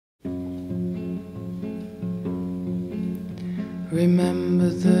Remember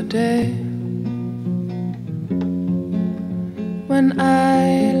the day when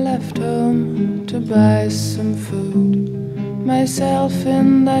I left home to buy some food, myself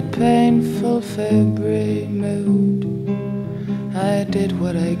in that painful February mood. I did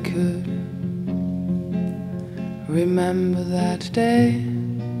what I could. Remember that day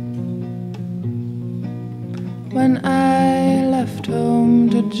when I left home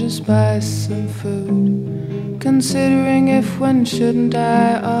to just buy some food, considering if when shouldn't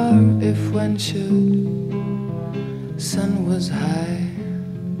I, or if when should. Sun was high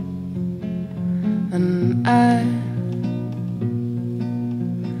and I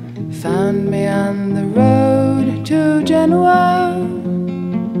found me on the road to Genoa.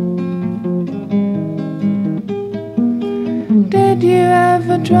 Did you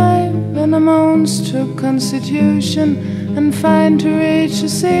ever drive in a moonstruck constitution and find to reach a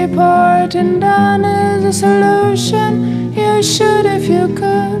seaport in dawn is a solution? You should if you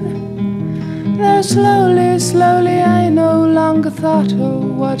could. Though slowly, slowly I no longer thought, oh,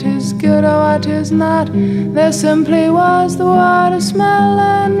 what is good or what is not. There simply was the water smell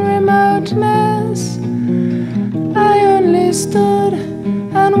and remoteness. I only stood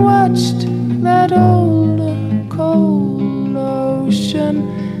and watched that old cold ocean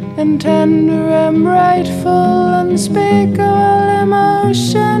in tender and brightful unspeakable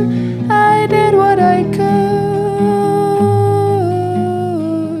emotion. I did what I could.